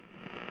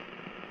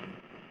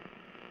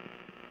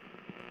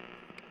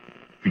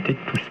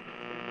Ridiculous.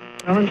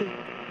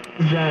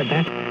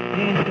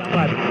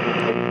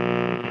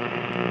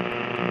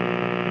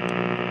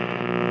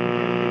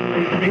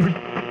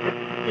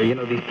 You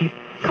know, these people.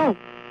 Oh.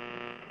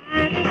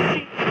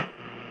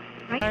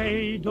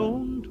 I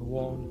don't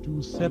want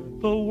to set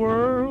the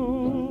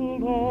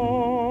world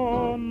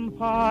on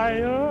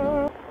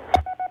fire.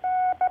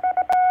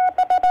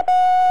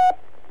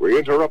 We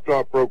interrupt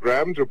our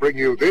program to bring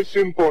you this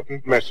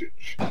important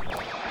message.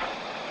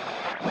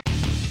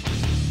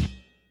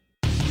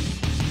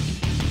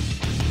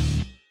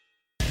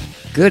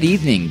 Good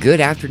evening, good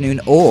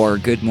afternoon, or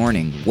good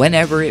morning,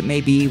 whenever it may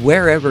be,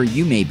 wherever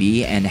you may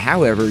be, and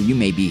however you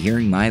may be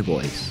hearing my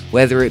voice.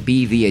 Whether it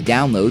be via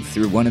download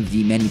through one of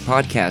the many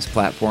podcast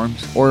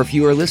platforms, or if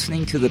you are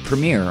listening to the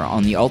premiere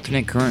on the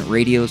Alternate Current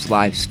Radio's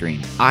live stream,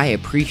 I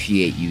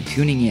appreciate you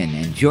tuning in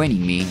and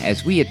joining me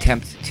as we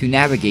attempt to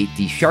navigate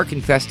the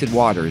shark-infested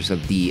waters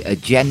of the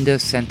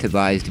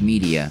agenda-incentivized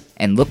media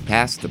and look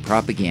past the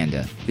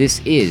propaganda.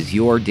 This is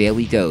your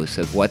daily dose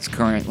of what's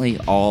currently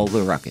all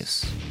the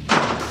ruckus.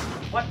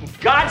 What in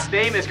God's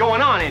name is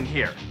going on in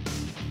here?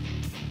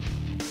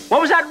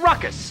 What was that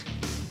ruckus?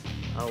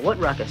 What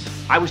ruckus?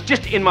 I was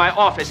just in my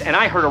office and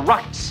I heard a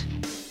ruckus.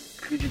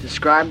 Could you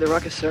describe the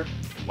ruckus, sir?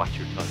 Watch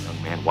your tongue,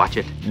 young man. Watch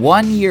it.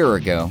 1 year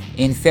ago,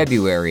 in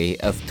February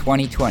of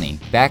 2020,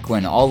 back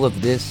when all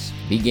of this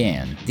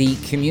began, the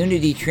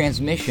community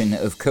transmission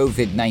of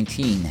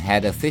COVID-19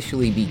 had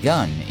officially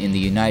begun in the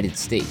United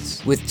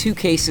States, with 2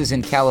 cases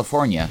in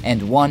California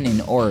and 1 in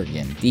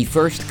Oregon. The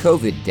first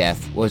COVID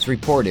death was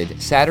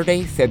reported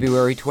Saturday,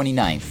 February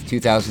 29th,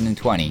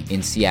 2020,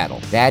 in Seattle.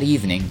 That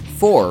evening,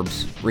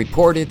 Forbes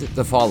reported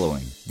the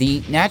following.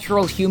 The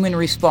natural human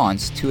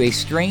response to a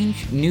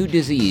strange new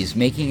disease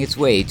making its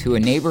way to a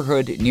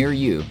neighborhood near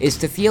you is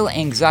to feel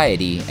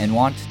anxiety and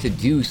want to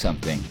do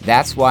something.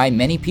 That's why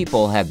many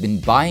people have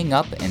been buying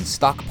up and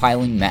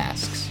stockpiling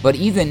masks. But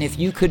even if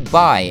you could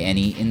buy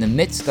any in the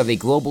midst of a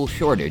global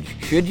shortage,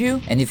 should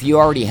you? And if you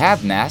already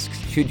have masks,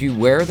 should you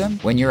wear them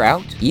when you're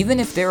out? Even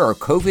if there are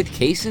COVID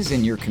cases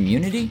in your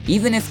community?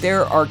 Even if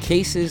there are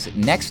cases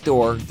next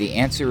door, the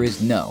answer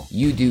is no.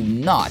 You do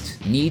not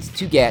need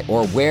to get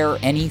or wear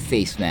any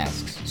face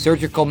masks,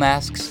 surgical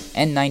masks,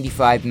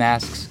 N95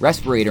 masks,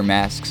 respirator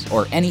masks,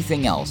 or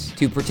anything else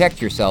to protect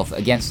yourself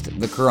against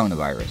the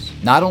coronavirus.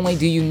 Not only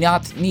do you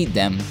not need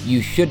them,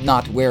 you should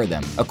not wear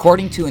them.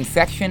 According to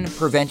infection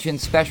prevention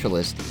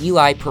specialist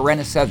Eli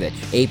Perenisevich,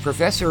 a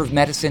professor of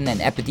medicine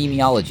and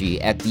epidemiology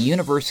at the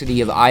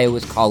University of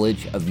Iowa's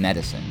College of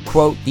Medicine,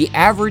 quote, "The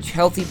average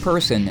healthy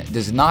person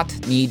does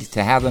not need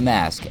to have a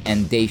mask,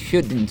 and they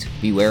shouldn't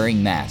be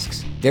wearing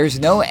masks. There's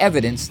no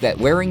evidence that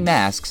wearing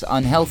masks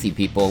on healthy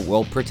people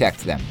will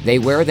protect them. They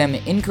wear them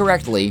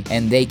incorrectly,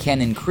 and they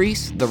can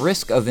increase the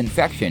risk of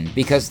infection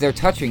because they're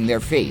touching their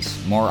face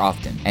more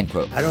often," end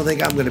quote. I don't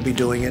think I'm going to be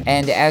doing it.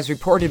 And as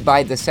reported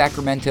by the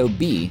Sacramento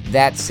Bee,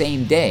 that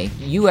same day,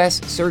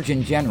 U.S.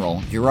 Surgeon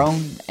General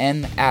Jerome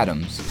M.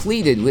 Adams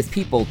pleaded with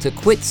people to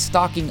quit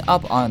stocking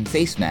up on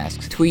face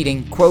masks,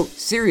 tweeting, quote,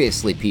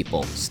 "Seriously,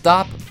 people,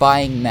 stop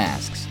buying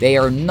masks. They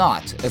are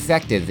not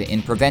effective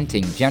in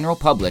preventing general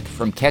public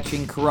from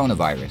catching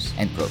coronavirus,"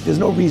 end quote. There's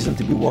no reason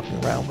to be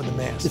walking around with a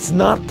mask. It's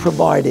not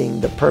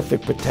providing the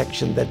perfect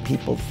protection that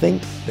people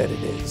think that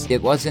it is.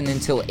 It wasn't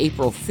until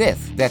April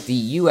 5th that the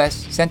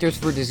U.S. Centers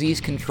for Disease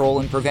Control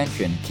and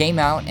Prevention came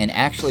out and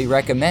actually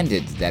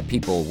recommended that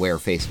people wear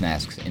face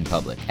masks in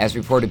public, as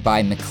reported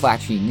by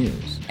McClatchy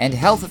News. And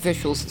health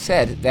officials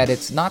said that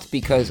it's not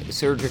because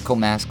surgical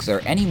masks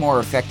are any more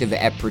effective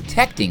at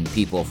protecting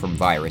people from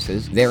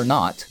viruses, they're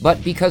not,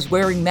 but because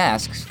wearing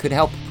masks could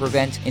help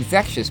prevent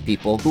infectious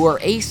people who are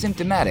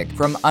asymptomatic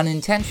from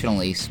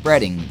unintentionally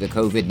spreading the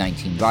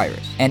COVID-19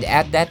 virus. And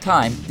at that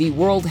time, the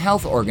World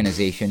Health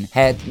Organization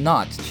had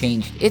not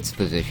changed its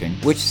position,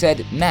 which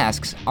said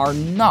masks are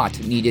not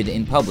needed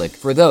in public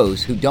for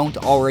those who don't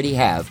already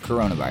have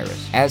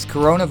coronavirus. As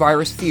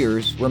coronavirus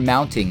fears were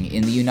mounting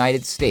in the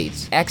United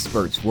States,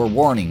 experts were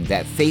warning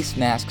that face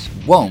masks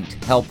won't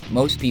help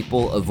most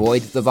people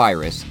avoid the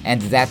virus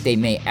and that they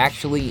may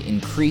actually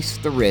increase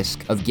the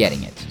risk of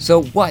getting it.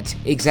 So what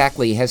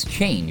exactly has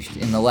changed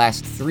in the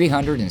last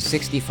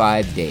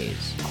 365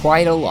 days?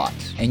 Quite a lot,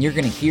 and you're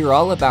going to hear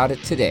all about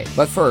it today.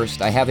 But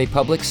first, I have a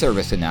public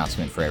service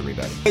announcement for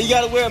everybody. You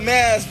gotta wear a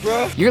mask,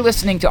 bro. You're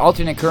listening to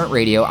Alternate Current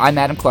Radio. I'm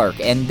Adam Clark,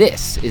 and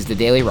this is the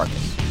Daily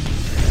Ruckus.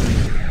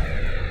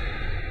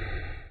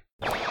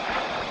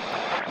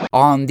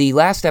 On the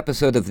last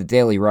episode of the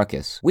Daily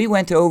Ruckus, we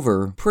went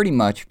over pretty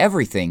much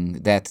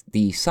everything that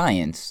the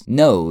science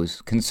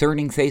knows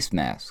concerning face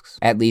masks,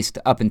 at least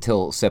up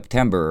until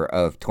September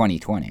of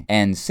 2020.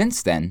 And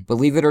since then,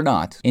 believe it or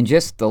not, in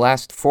just the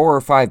last 4 or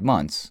 5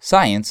 months,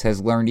 science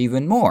has learned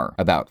even more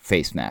about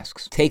face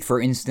masks. Take, for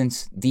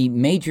instance, the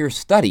major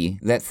study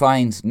that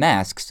finds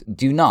masks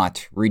do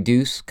not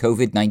reduce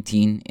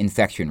COVID-19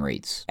 infection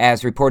rates.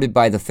 As reported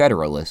by The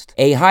Federalist,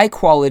 a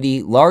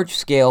high-quality,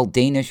 large-scale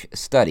Danish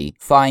study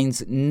finds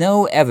finds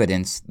no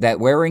evidence that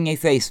wearing a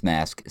face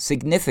mask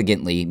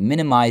significantly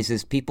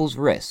minimizes people's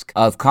risk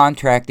of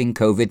contracting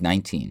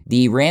COVID-19.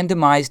 The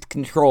randomized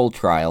control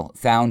trial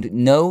found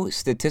no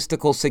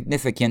statistical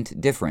significant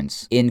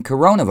difference in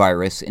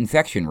coronavirus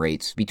infection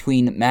rates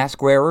between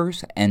mask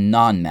wearers and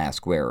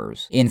non-mask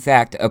wearers. In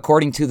fact,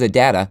 according to the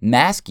data,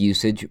 mask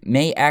usage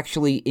may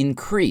actually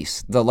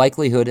increase the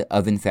likelihood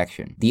of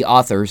infection. The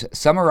authors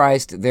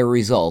summarized their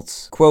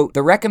results, quote,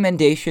 "The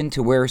recommendation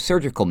to wear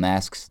surgical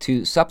masks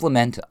to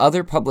supplement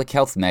other public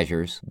health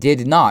measures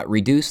did not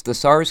reduce the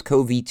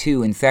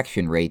SARS-CoV-2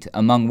 infection rate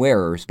among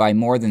wearers by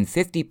more than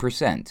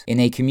 50% in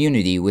a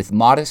community with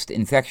modest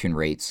infection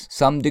rates,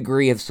 some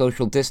degree of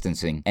social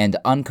distancing, and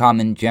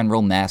uncommon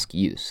general mask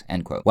use,"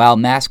 end quote. While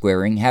mask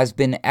wearing has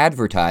been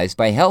advertised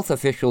by health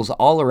officials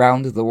all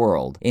around the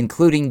world,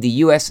 including the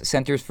U.S.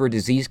 Centers for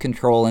Disease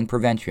Control and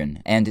Prevention,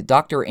 and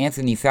Dr.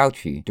 Anthony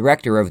Fauci,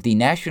 director of the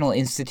National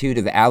Institute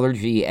of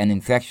Allergy and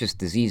Infectious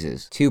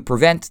Diseases, to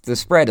prevent the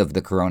spread of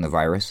the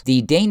coronavirus,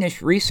 the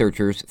Danish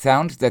researchers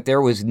found that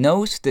there was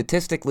no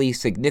statistically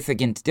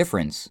significant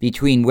difference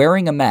between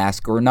wearing a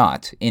mask or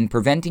not in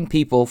preventing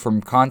people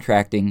from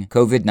contracting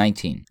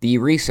COVID-19. The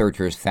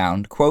researchers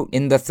found, quote,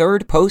 "In the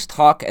third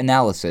post-hoc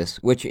analysis,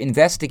 which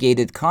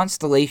investigated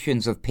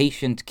constellations of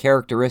patient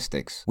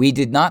characteristics, we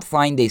did not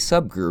find a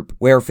subgroup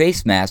where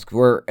face masks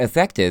were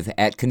effective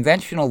at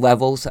conventional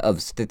levels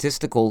of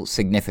statistical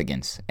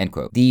significance," end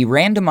quote. The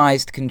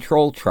randomized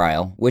control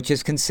trial, which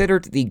is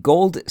considered the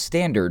gold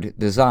standard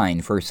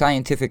design for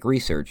scientific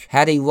research,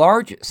 had a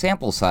large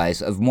sample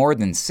size of more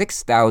than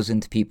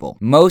 6,000 people.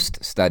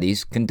 Most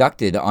studies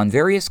conducted on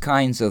various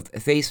kinds of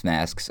face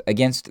masks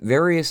against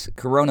various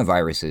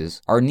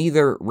coronaviruses are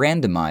neither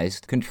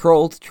randomized,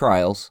 controlled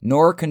trials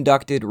nor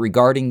conducted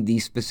regarding the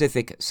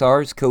specific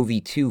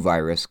SARS-CoV-2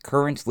 virus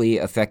currently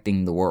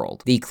affecting the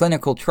world. The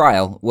clinical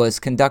trial was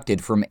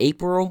conducted from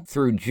April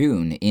through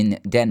June in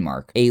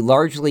Denmark, a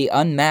largely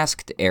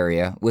unmasked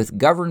area with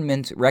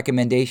government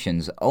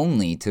recommendations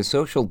only to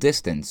social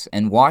distance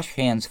and wash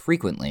hands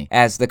frequently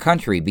as the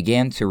country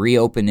began to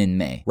reopen in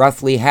May.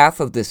 Roughly half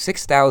of the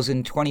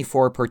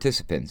 6,024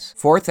 participants,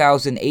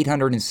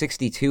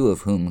 4,862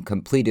 of whom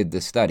completed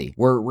the study,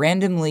 were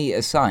randomly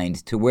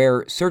assigned to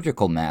wear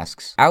surgical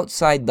masks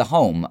outside the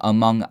home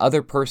among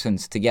other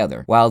persons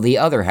together, while the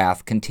other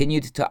half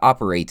continued to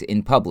operate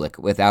in public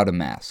without a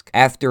mask.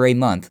 After a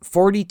month,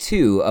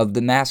 42 of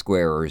the mask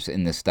wearers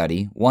in the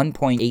study,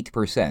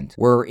 1.8%,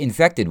 were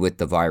infected with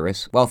the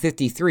virus, while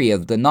 53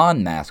 of the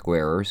non-mask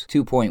wearers,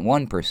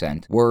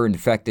 2.1%, were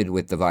infected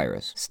with the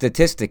virus.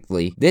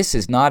 Statistically, this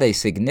is not a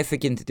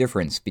significant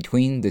difference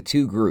between the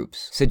two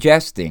groups,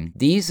 suggesting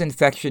these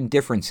infection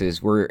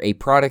differences were a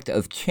product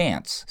of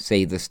chance,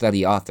 say the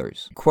study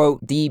authors.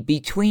 Quote, "The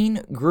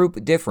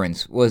between-group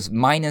difference was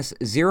minus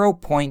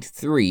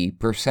 0.3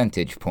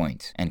 percentage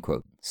point," end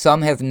quote.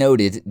 Some have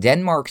noted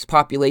Denmark's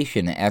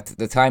population at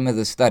the time of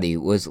the study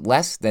was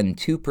less than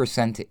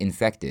 2%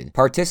 infected.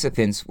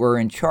 Participants were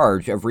in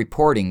charge of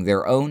reporting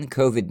their own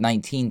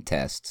COVID-19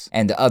 tests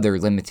and other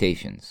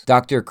limitations.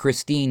 Dr.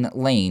 Christine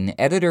Lane,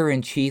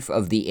 editor-in-chief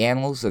of the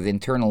Annals of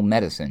Internal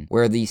Medicine,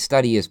 where the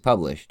study is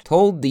published,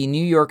 told the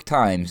New York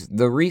Times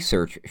the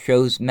research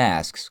shows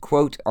masks,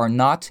 quote, "are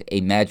not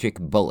a magic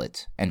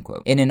bullet," end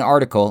quote. In an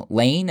article,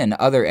 Lane and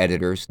other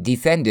editors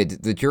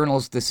defended the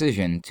journal's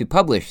decision to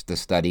publish the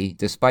study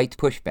despite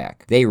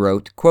pushback. They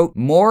wrote, quote,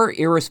 "More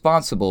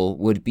irresponsible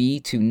would be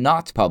to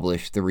not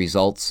publish the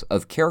results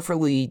of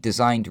carefully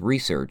designed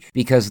research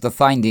because the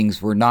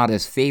findings were not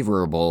as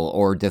favorable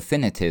or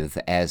definitive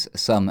as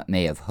some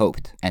may have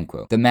hoped," end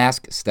quote. The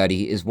mask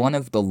study is one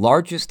of the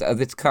largest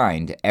of its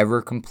kind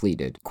ever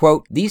completed.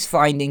 Quote, "These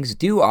findings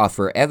do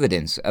offer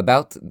evidence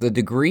about the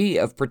degree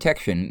of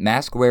protection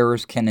mask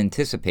wearers can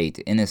anticipate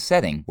in a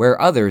setting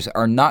where others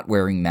are not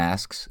wearing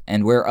masks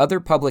and where other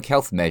public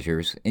health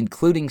measures,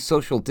 including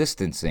social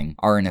distancing,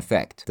 are in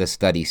effect," the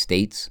study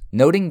states,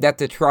 noting that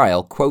the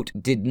trial, quote,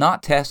 "did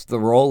not test the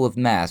role of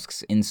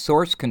masks in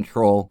source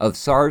control of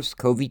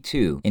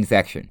SARS-CoV-2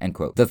 infection," end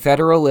quote.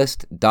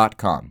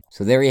 TheFederalist.com.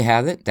 So there you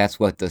have it. That's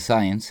what the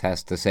science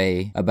has to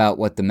say about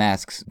what the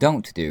masks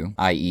don't do,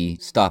 i.e.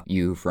 stop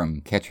you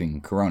from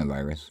catching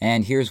coronavirus.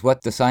 And here's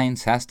what the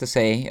science has to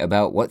say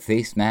about what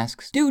face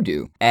masks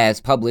do,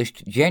 as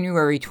published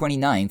January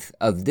 29th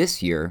of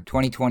this year,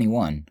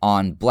 2021,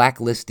 on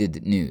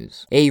Blacklisted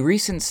News. A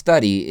recent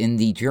study in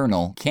the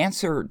journal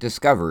Cancer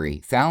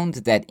Discovery found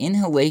that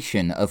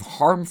inhalation of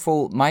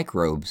harmful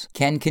microbes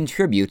can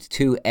contribute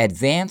to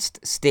advanced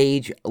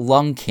stage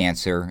lung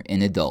cancer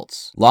in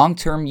adults.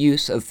 Long-term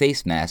use of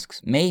face masks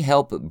may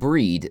help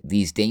breed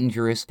these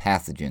dangerous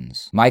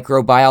pathogens.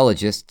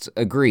 Microbiologists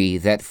agree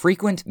that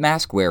frequent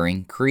mask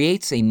wearing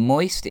creates a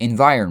moist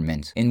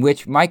environment in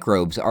which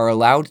microbes are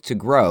allowed to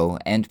grow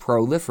and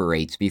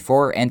proliferate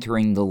before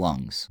entering the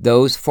lungs.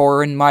 Those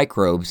foreign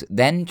microbes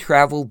then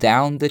travel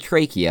down the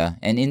trachea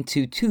and into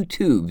into two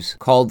tubes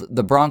called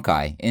the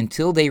bronchi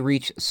until they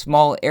reach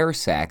small air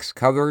sacs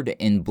covered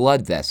in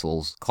blood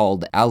vessels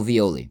called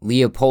alveoli.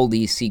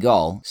 Leopoldi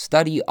Segal,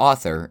 study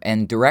author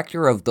and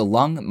director of the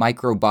Lung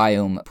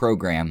Microbiome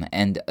Program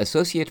and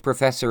associate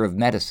professor of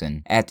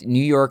medicine at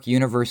New York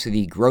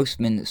University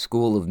Grossman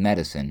School of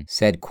Medicine,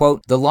 said,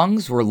 quote, "The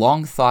lungs were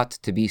long thought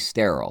to be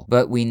sterile,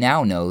 but we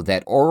now know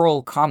that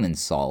oral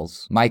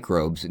commensals,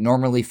 microbes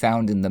normally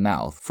found in the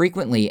mouth,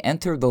 frequently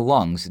enter the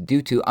lungs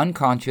due to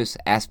unconscious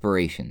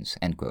aspirations,"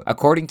 end quote.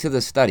 According to the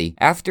study,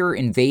 after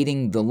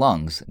invading the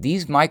lungs,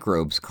 these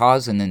microbes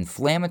cause an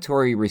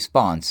inflammatory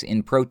response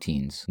in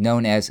proteins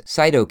known as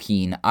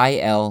cytokine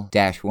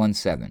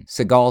IL-17.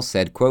 Segal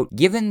said, quote,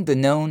 "Given the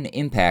known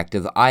impact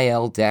of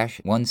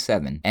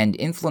IL-17 and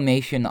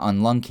inflammation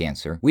on lung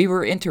cancer, we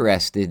were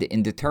interested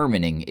in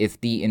determining if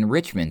the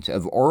enrichment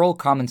of oral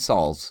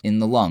commensals in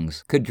the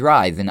lungs could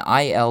drive an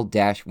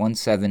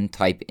IL-17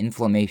 type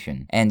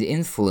inflammation and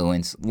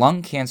influence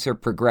lung cancer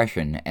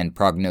progression and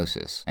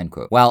prognosis," end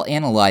quote. While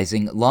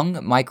analyzing lung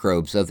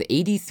microbes of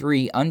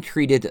 83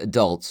 untreated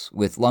adults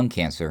with lung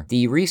cancer,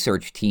 the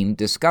research team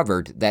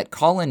discovered that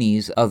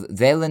colonies of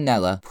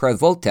Veillonella,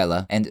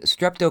 Prevotella, and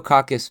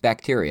Streptococcus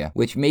bacteria,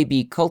 which may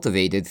be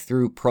cultivated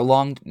through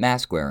prolonged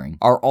mask wearing,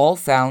 are all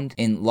found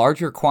in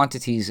larger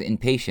quantities in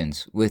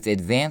patients with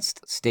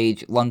advanced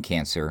stage lung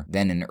cancer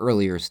than in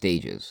earlier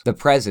stages. The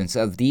presence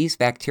of these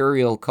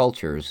bacterial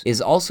cultures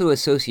is also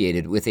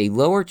associated with a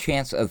lower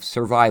chance of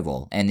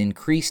survival and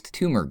increased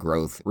tumor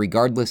growth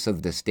regardless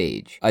of the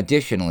stage.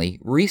 Additionally,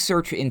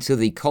 research into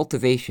the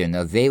cultivation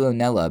of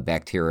Veillonella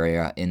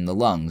bacteria in the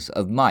lungs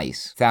of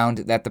mice found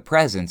that the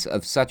presence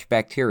of such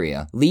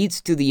bacteria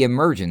leads to the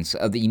emergence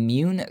of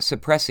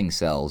immune-suppressing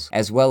cells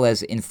as well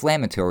as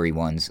inflammatory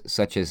ones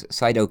such as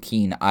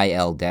cytokine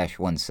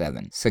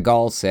IL-17.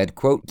 Segal said,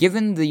 quote,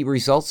 "Given the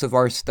results of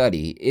our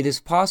study, it is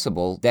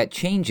possible that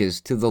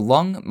changes to the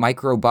lung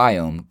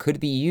microbiome could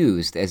be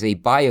used as a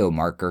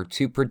biomarker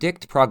to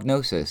predict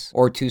prognosis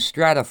or to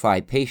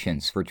stratify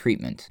patients for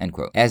treatment," end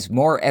quote. As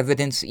more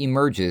evidence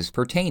emerges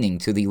pertaining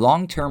to the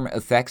long-term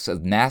effects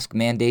of mask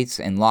mandates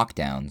and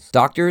lockdowns,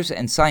 doctors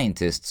and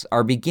scientists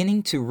are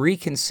beginning to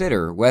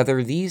reconsider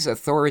whether these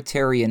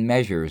authoritarian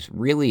measures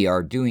really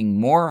are doing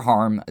more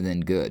harm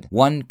than good.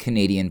 One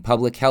Canadian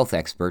public health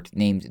expert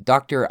named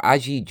Dr.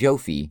 Aji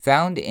Jofi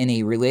found in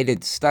a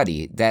related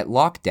study that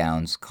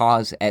lockdowns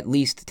cause at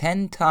least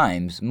 10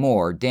 times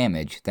more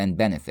damage than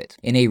benefit.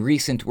 In a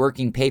recent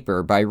working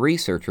paper by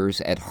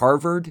researchers at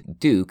Harvard,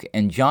 Duke,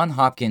 and Johns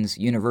Hopkins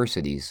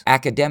universities,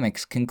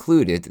 academics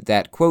concluded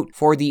that, quote,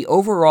 "For the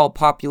overall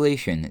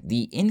population,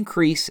 the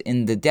increase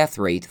in the death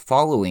rate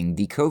following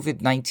the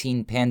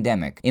COVID-19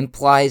 pandemic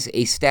implies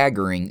a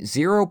staggering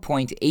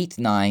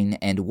 0.89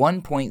 and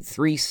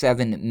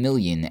 1.37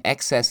 million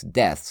excess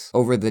deaths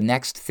over the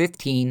next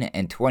 15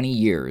 and 20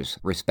 years,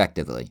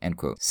 respectively," end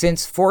quote.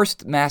 Since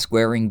forced mask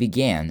wearing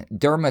began,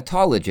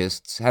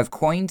 dermatologists have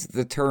coined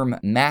the term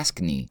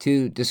maskne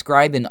to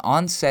describe an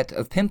onset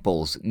of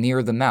pimples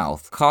near the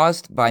mouth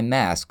caused by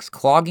masks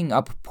clogging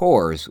up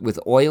pores with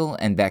oil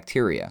and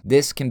bacteria.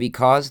 This can be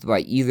caused by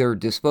either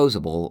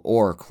disposable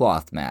or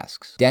cloth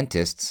masks.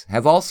 Dentists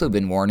have also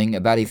been warning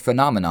about a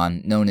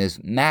phenomenon known as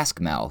mask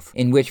mouth,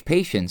 in which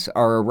patients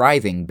are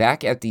arriving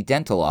back at the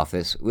dental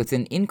office with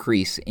an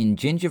increase in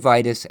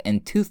gingivitis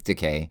and tooth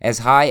decay as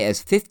high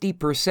as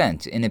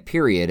 50% in a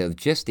period of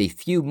just a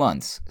few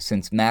months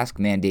since mask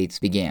mandates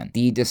began.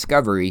 The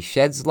discovery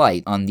sheds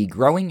light on the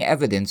growing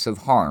evidence of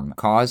harm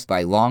caused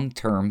by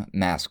long-term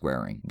mask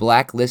wearing.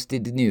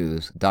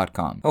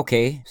 Blacklistednews.com.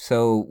 Okay,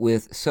 so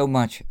with so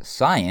much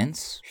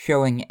science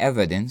showing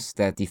evidence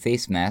that the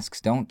face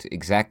masks don't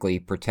exactly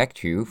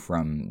protect you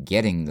from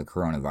getting the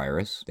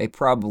coronavirus, they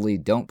probably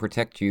don't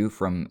protect you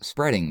from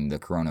spreading the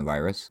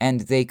coronavirus,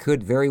 and they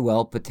could very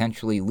well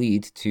potentially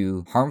lead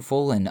to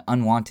harmful and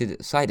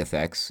unwanted side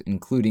effects,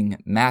 including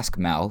mask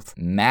mouth,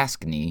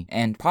 maskne,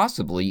 and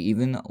possibly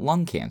even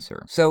lung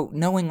cancer. So,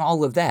 knowing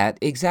all of that,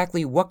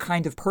 exactly what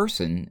kind of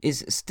person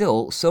is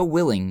still so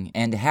willing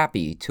and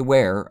happy to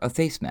wear a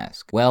face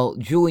mask? Well,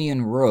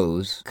 Julian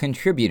Rose,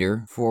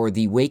 contributor for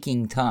The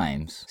Waking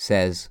Times,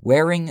 says,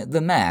 "Wearing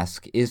the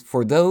mask is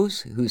for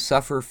those who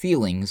suffer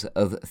feelings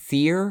of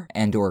fear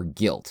and or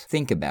guilt.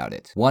 Think about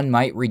it. One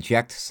might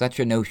reject such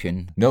a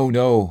notion.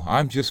 No,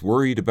 I'm just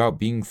worried about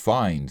being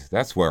fined.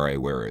 That's why I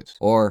wear it.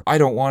 Or, I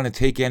don't want to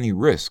take any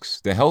risks.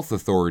 The health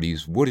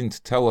authorities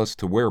wouldn't tell us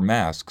to wear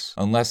masks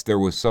unless there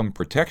was some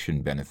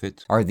protection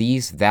benefit. Are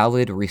these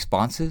valid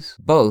responses?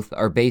 Both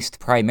are based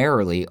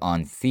primarily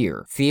on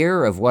fear.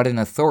 Fear of what an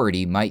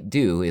authority might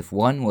do if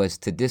one was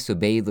to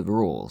disobey the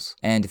rules,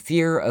 and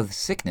fear of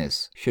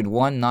sickness should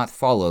one not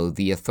follow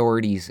the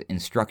authorities'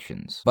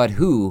 instructions. But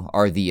who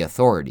are the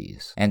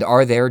authorities? And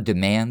are their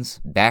demands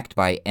backed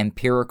by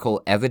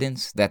empirical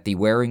evidence that the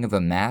wearing of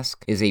a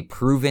mask is a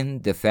proven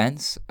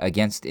defense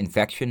against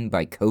infection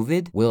by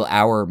COVID? Will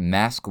our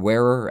mask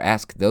wearer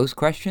ask those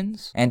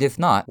questions? And if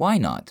not, why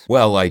not?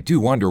 Well, I do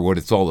wonder what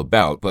it's all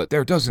about, but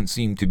there doesn't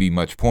seem to be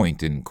much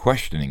point in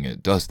questioning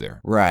it, does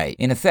there? Right.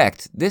 In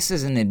effect, this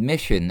is an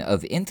admission combination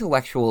of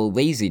intellectual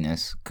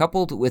laziness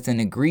coupled with an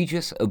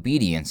egregious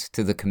obedience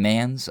to the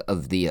commands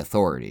of the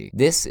authority.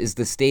 This is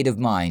the state of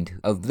mind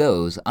of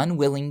those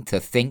unwilling to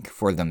think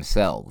for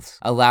themselves,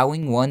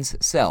 allowing one's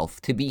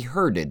self to be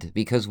herded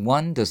because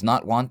one does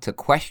not want to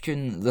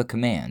question the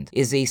command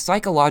is a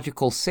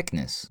psychological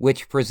sickness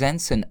which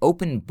presents an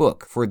open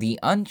book for the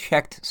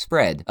unchecked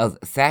spread of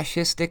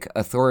fascistic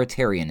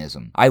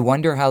authoritarianism. I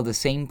wonder how the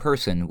same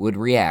person would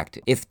react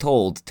if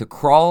told to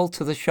crawl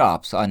to the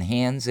shops on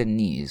hands and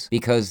knees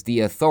because the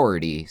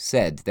authority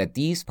said that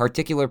these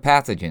particular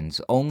pathogens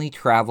only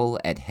travel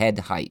at head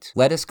height.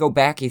 Let us go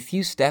back a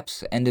few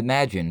steps and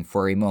imagine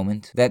for a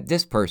moment that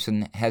this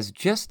person has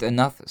just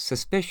enough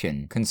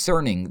suspicion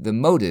concerning the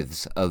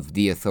motives of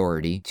the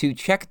authority to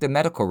check the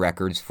medical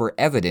records for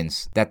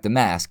evidence that the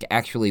mask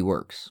actually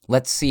works.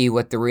 Let's see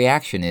what the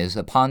reaction is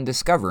upon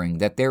discovering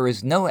that there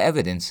is no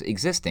evidence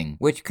existing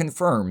which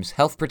confirms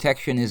health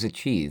protection is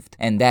achieved,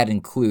 and that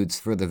includes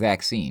for the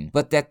vaccine,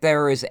 but that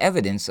there is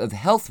evidence of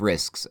health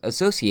risks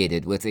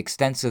associated with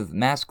extensive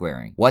mask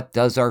wearing. What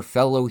does our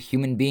fellow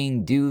human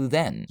being do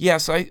then?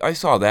 Yes, I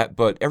saw that,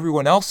 but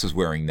everyone else is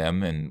wearing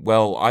them, and,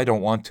 well, I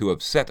don't want to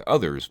upset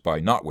others by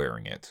not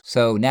wearing it.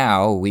 So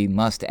now we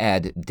must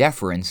add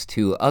deference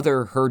to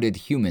other herded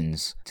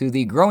humans to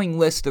the growing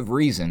list of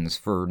reasons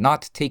for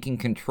not taking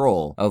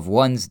control of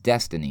one's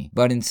destiny,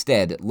 but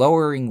instead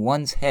lowering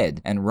one's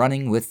head and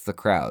running with the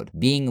crowd,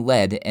 being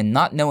led and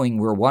not knowing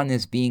where one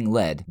is being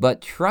led,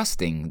 but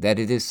trusting that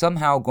it is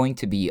somehow going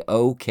to be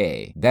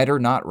okay. Better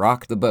not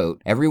rock the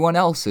boat. Everyone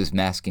else is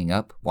masking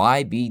up.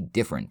 Why be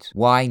different?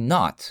 Why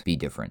not be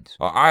different?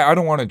 I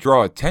don't want to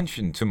draw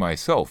attention to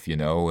myself,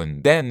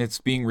 and then it's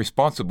being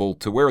responsible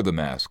to wear the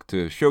mask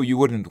to show you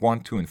wouldn't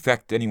want to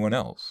infect anyone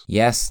else.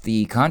 Yes,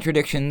 the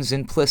contradictions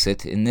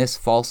implicit in this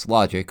false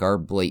logic are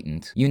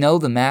blatant.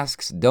 The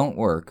masks don't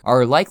work,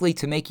 are likely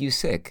to make you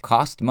sick,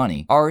 cost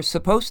money, are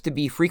supposed to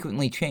be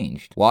frequently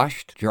changed,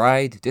 washed,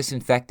 dried,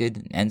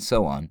 disinfected, and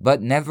so on.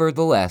 But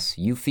nevertheless,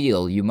 you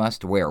feel you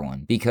must wear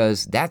one,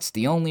 because that's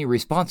the only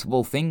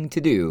responsible thing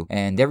to do,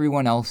 and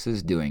everyone else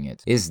is doing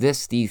it. Is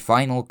this the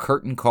final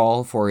curtain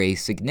call for a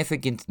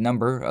significant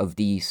number of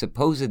the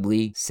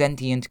supposedly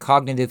sentient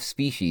cognitive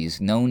species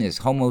known as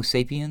Homo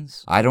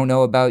sapiens? I don't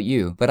know about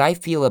you, but I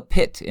feel a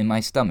pit in my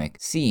stomach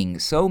seeing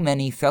so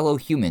many fellow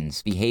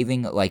humans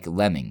behaving like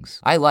lemmings.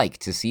 I like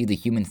to see the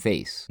human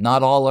face.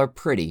 Not all are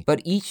pretty,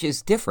 but each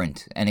is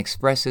different and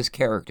expresses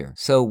character.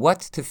 So what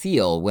to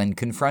feel when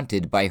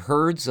confronted by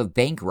herds of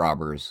bank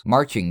robbers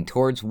marching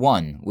towards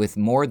one with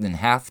more than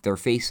half their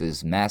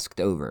faces masked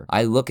over?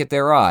 I look at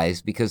their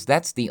eyes because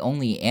that's the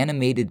only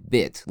animated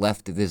bit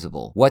left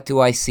visible. What do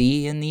I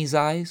see in these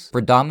eyes?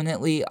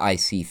 Predominantly, I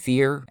see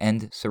fear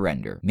and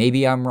surrender.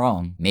 Maybe I'm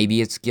wrong.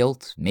 Maybe it's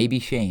guilt. Maybe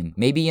shame.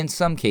 Maybe in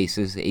some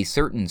cases, a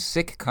certain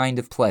sick kind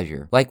of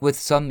pleasure, like with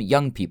some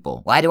young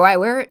people. Why do I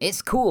wear it?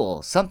 It's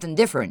cool. Something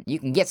different. You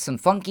can get some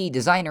funky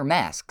designer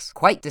masks.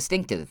 Quite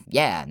distinctive.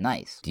 Yeah,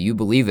 nice. Do you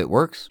believe it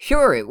works?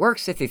 Sure, it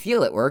works if you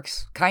feel it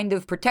works. Kind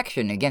of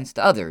protection against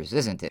others,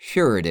 isn't it?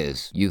 Sure it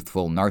is,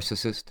 youthful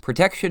narcissist.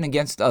 Protection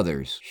against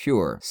others.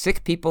 Sure.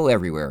 Sick people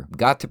everywhere.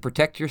 Got to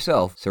protect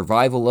yourself.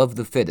 Survival of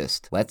the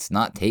fittest. Let's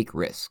not take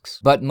risks.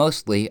 But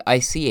mostly, I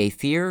see a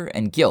fear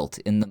and guilt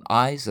in the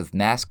eyes of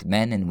masked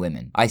men and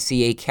women. I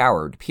see a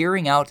coward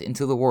peering out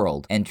into the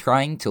world and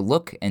trying to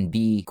look and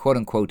be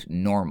quote-unquote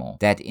normal.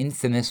 That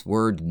infamous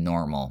word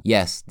normal.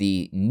 Yes,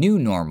 the new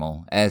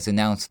normal, as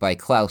announced by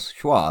Klaus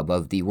Schwab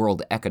of the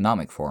World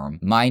Economic Forum.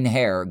 Mein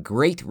Herr,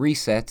 Great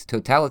Reset,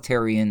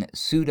 totalitarian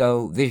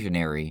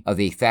pseudo-visionary of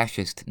a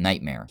fascist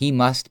nightmare. He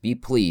must be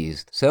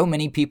pleased. So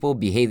many people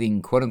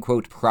behaving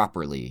quote-unquote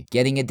properly,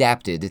 getting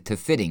adapted to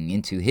fitting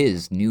into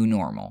his new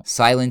normal.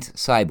 Silent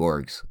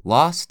cyborgs,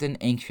 lost and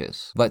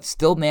anxious, but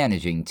still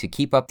managing to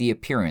keep up the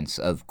appearance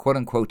of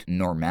quote-unquote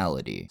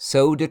normality.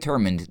 So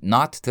determined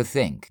not to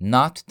think,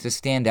 not to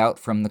stand out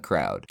from the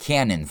crowd.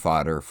 Cannon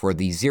fodder for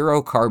the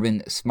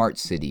zero-carbon smart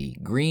city,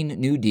 Green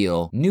New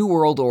Deal, New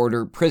World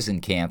Order prison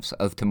camps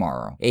of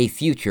tomorrow. A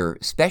future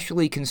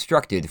specially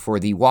constructed for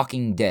the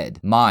walking dead,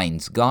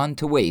 minds gone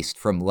to waste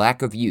from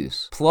lack of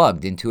use,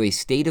 plugged into a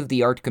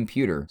state-of-the-art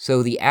computer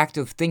so the act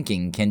of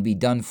thinking can be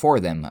done for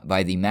them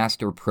by the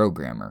master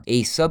programmer.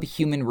 A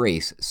subhuman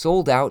race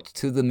sold out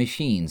to the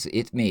machines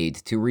it made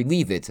to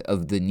relieve it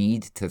of the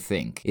need to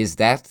think. Is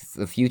that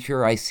the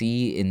future I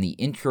see in the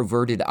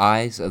introverted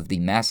eyes of the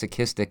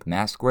masochistic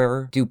mask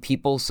wearer? Do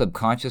people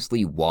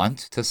subconsciously want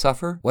to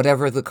suffer?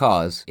 Whatever the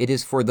cause, it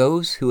is for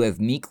those who have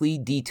meekly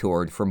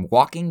detoured from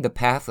walking the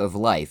path of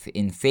life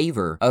in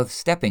favor of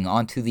stepping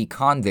onto the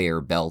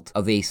conveyor belt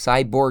of a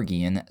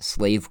cyborgian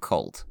slave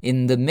cult.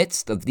 In the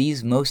midst of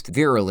these most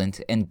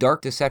virulent and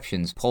dark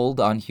deceptions pulled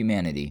on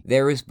humanity,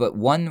 there is but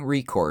one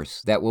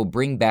recourse that will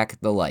bring back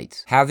the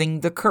light.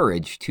 Having the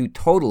courage to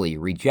totally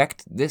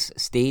reject this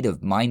state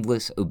of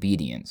mindless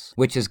obedience,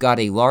 which has got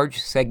a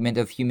large segment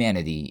of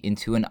humanity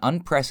into an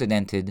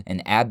unprecedented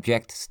and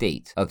abject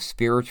state of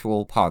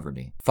spiritual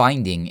poverty.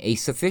 Finding a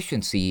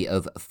sufficiency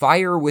of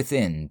fire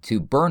within to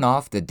burn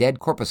off the dead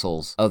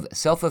corpuscles of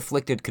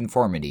self-afflicted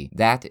conformity,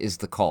 that that is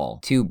the call,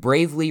 to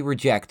bravely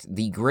reject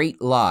the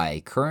great lie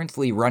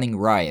currently running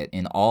riot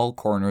in all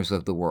corners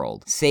of the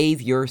world.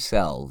 Save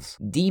yourselves,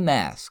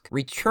 demask,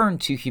 return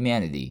to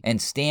humanity,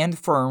 and stand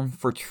firm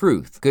for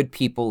truth, good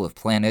people of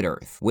planet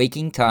Earth.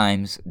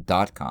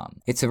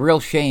 WakingTimes.com. It's a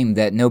real shame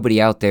that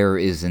nobody out there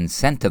is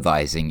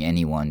incentivizing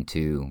anyone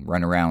to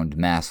run around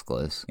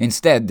maskless.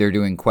 Instead, they're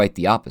doing quite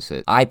the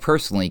opposite. I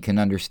personally can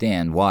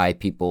understand why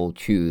people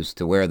choose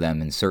to wear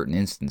them in certain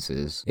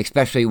instances,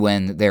 especially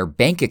when their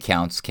bank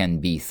accounts can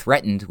be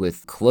threatened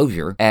with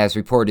closure, as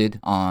reported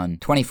on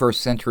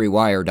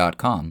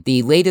 21stCenturyWire.com.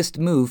 The latest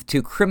move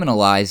to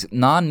criminalize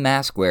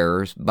non-mask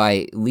wearers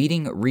by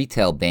leading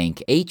retail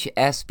bank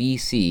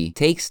HSBC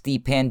takes the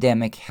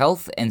pandemic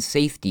health and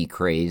safety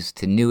craze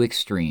to new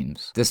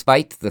extremes,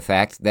 despite the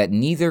fact that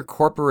neither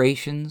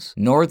corporations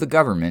nor the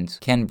government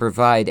can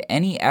provide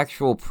any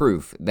actual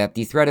proof that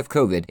the threat of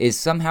COVID is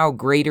somehow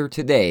greater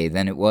today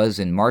than it was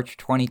in March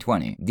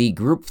 2020. The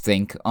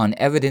groupthink on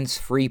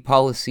evidence-free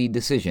policy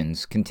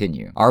decisions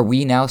continue. Are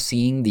we now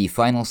seeing the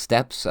final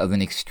steps of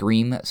an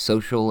extreme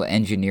social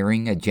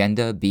engineering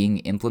agenda being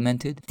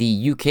implemented?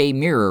 The UK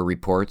Mirror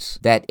reports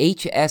that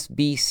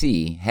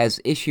HSBC has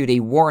issued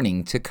a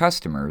warning to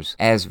customers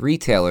as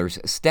retailers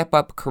step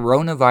up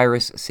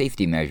coronavirus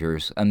safety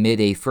measures amid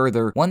a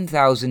further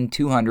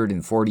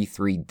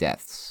 1,243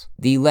 deaths.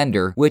 The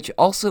lender, which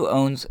also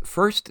owns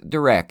First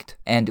Direct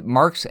and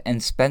Marks &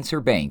 Spencer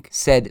Bank,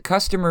 said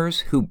customers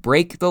who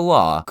break the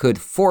law could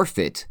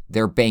forfeit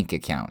their bank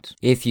account.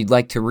 If you'd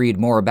like to read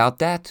more about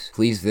that,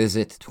 please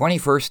visit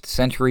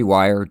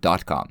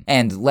 21stCenturyWire.com.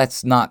 And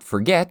let's not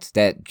forget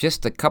that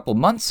just a couple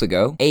months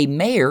ago, a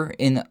mayor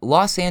in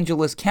Los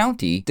Angeles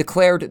County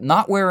declared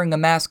not wearing a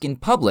mask in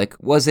public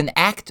was an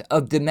act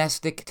of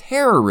domestic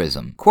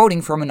terrorism.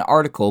 Quoting from an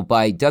article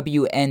by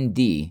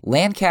WND,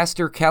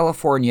 Lancaster,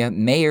 California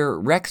Mayor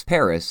Rex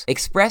Paris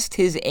expressed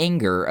his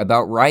anger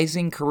about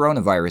rising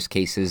coronavirus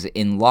cases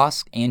in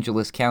Los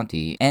Angeles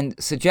County and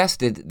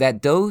suggested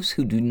that those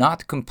who do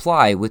not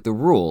comply with the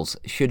rules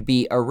should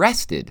be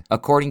arrested,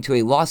 according to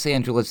a Los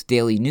Angeles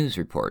Daily News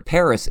report.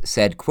 Paris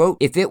said, quote,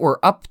 "If it were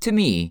up to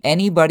me,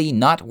 anybody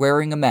not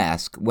wearing a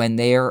mask when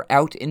they are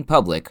out in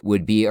public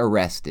would be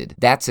arrested.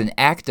 That's an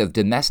act of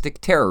domestic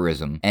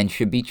terrorism and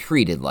should be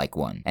treated like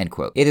one," end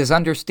quote. It is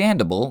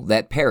understandable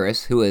that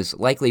Paris, who has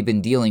likely been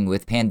dealing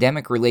with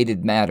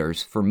pandemic-related matters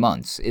for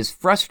months, is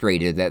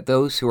frustrated at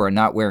those who are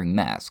not wearing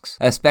masks,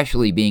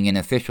 especially being an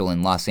official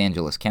in Los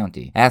Angeles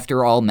County.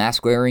 After all,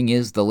 mask wearing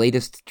is the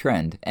latest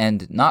trend,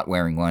 and not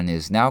wearing one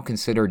is now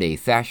considered a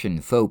fashion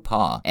faux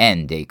pas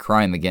and a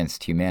crime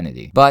against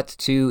humanity. But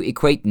to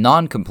equate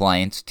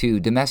non-compliance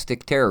to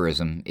domestic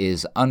terrorism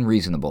is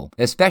unreasonable,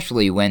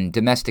 especially when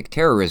domestic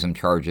terrorism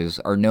charges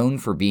are known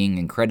for being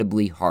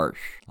incredibly harsh.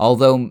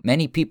 Although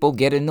many people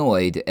get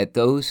annoyed at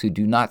those who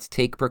do not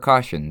take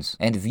precautions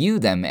and view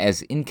them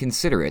as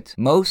inconsiderate,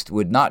 most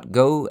would not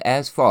go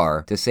as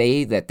far to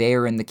say that they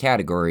are in the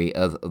category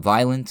of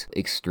violent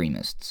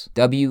extremists.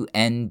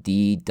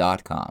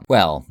 WND.com.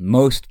 Well,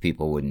 most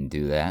people wouldn't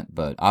do that,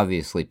 but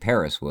obviously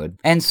Paris would.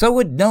 And so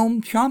would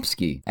Noam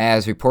Chomsky.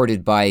 As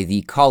reported by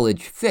the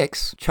College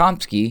Fix,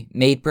 Chomsky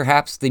made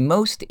perhaps the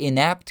most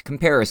inapt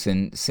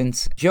comparison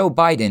since Joe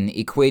Biden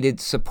equated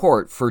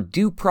support for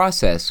due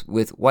process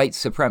with white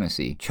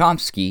supremacy.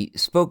 Chomsky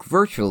spoke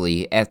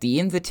virtually at the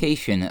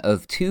invitation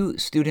of two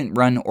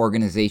student-run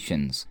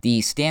organizations,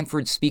 the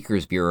Stanford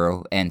Speakers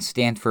Bureau and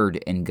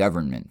Stanford and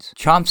Government.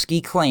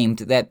 Chomsky claimed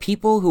that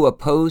people who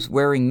oppose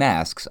wearing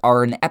masks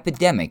are an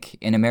epidemic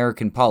in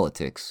American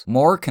politics,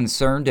 more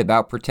concerned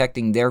about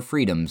protecting their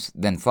freedoms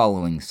than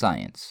following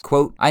science.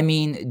 Quote, "I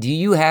mean, do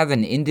you have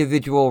an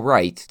individual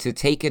right to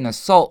take an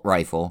assault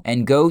rifle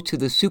and go to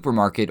the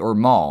supermarket or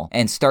mall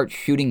and start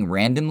shooting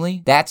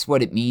randomly? That's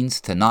what it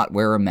means to not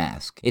wear a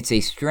mask. It's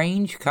a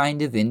strange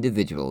kind of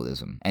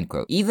individualism," end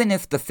quote. Even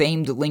if the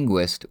famed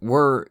linguist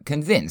were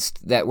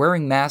convinced that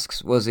wearing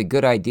masks was a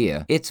good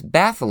idea, it's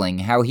baffling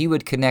how he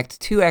would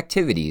connect two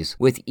activities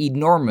with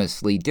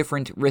enormously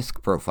different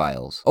risk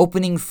profiles.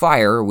 Opening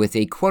fire with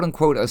a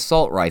quote-unquote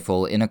assault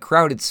rifle in a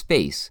crowded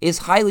space is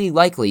highly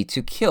likely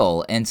to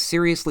kill and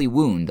seriously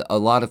wound a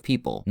lot of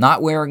people.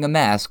 Not wearing a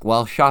mask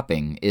while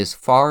shopping is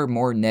far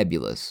more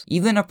nebulous.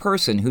 Even a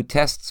person who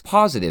tests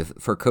positive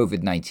for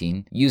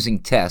COVID-19 using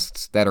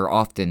tests that are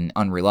often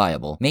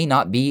unreliable may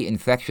not be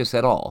infectious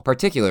at all,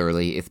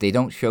 particularly if they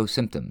don't show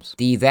symptoms.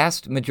 The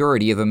vast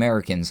majority of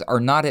Americans are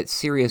not at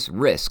serious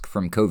risk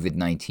from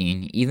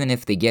COVID-19, even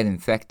if they get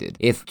infected.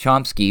 If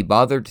Chomsky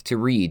bothered to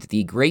read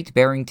the Great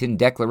Barrington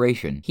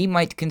Declaration, he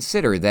might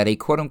consider that a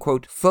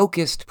quote-unquote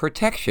focused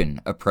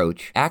protection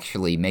approach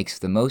actually makes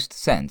the most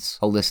sense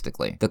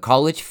holistically.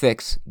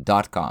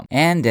 TheCollegeFix.com.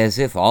 And as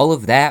if all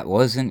of that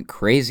wasn't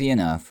crazy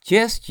enough,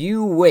 just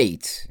you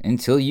wait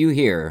until you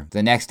hear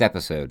the next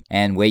episode.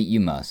 And wait afraid you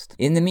must.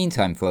 In the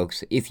meantime,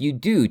 folks, if you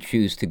do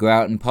choose to go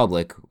out in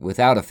public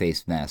without a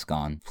face mask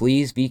on,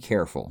 please be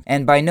careful.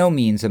 And by no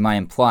means am I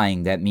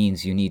implying that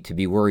means you need to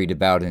be worried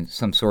about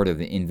some sort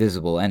of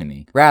invisible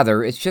enemy.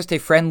 Rather, it's just a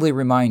friendly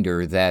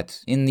reminder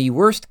that in the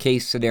worst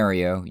case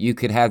scenario, you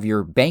could have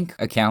your bank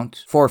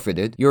account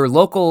forfeited, your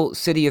local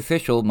city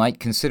official might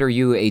consider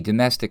you a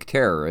domestic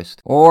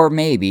terrorist, or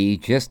maybe,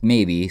 just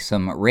maybe,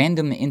 some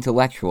random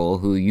intellectual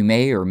who you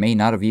may or may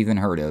not have even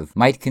heard of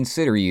might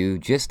consider you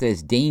just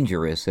as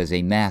dangerous as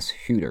a mass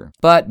shooter.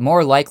 But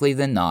more likely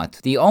than not,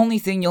 the only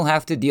thing you'll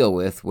have to deal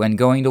with when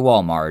going to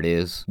Walmart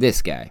is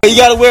this guy. You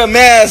gotta wear a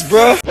mask,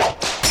 bro!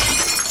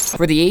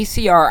 For the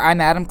ACR,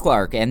 I'm Adam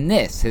Clark, and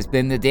this has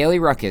been the Daily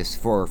Ruckus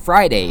for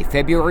Friday,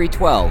 February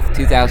 12,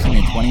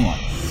 2021.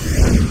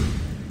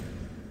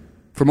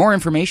 For more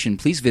information,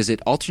 please visit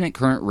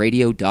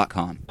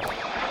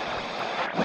alternatecurrentradio.com.